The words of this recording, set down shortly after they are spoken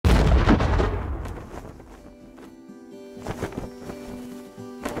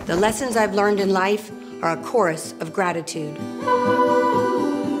The lessons I've learned in life are a chorus of gratitude.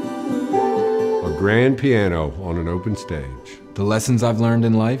 A grand piano on an open stage. The lessons I've learned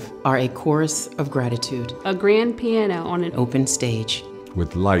in life are a chorus of gratitude. A grand piano on an open stage.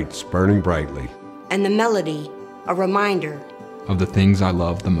 With lights burning brightly. And the melody, a reminder. Of the things I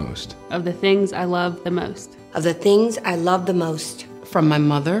love the most. Of the things I love the most. Of the things I love the most. From my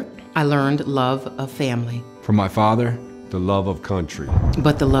mother, I learned love of family. From my father, the love of country.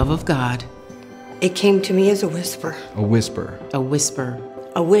 But the love of God. It came to me as a whisper. A whisper. A whisper.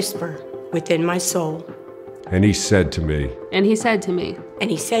 A whisper within my soul. And he said to me. And he said to me. And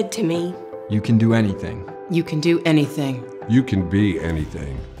he said to me. You can do anything. You can do anything. You can be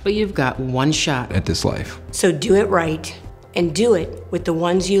anything. But you've got one shot at this life. So do it right. And do it with the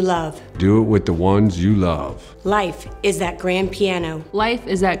ones you love. Do it with the ones you love. Life is that grand piano. Life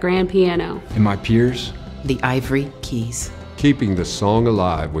is that grand piano. And my peers? The ivory keys. Keeping the song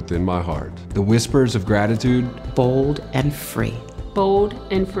alive within my heart. The whispers of gratitude. Bold and free. Bold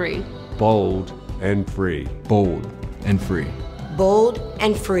and free. Bold and free. Bold and free. Bold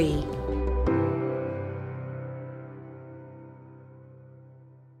and free.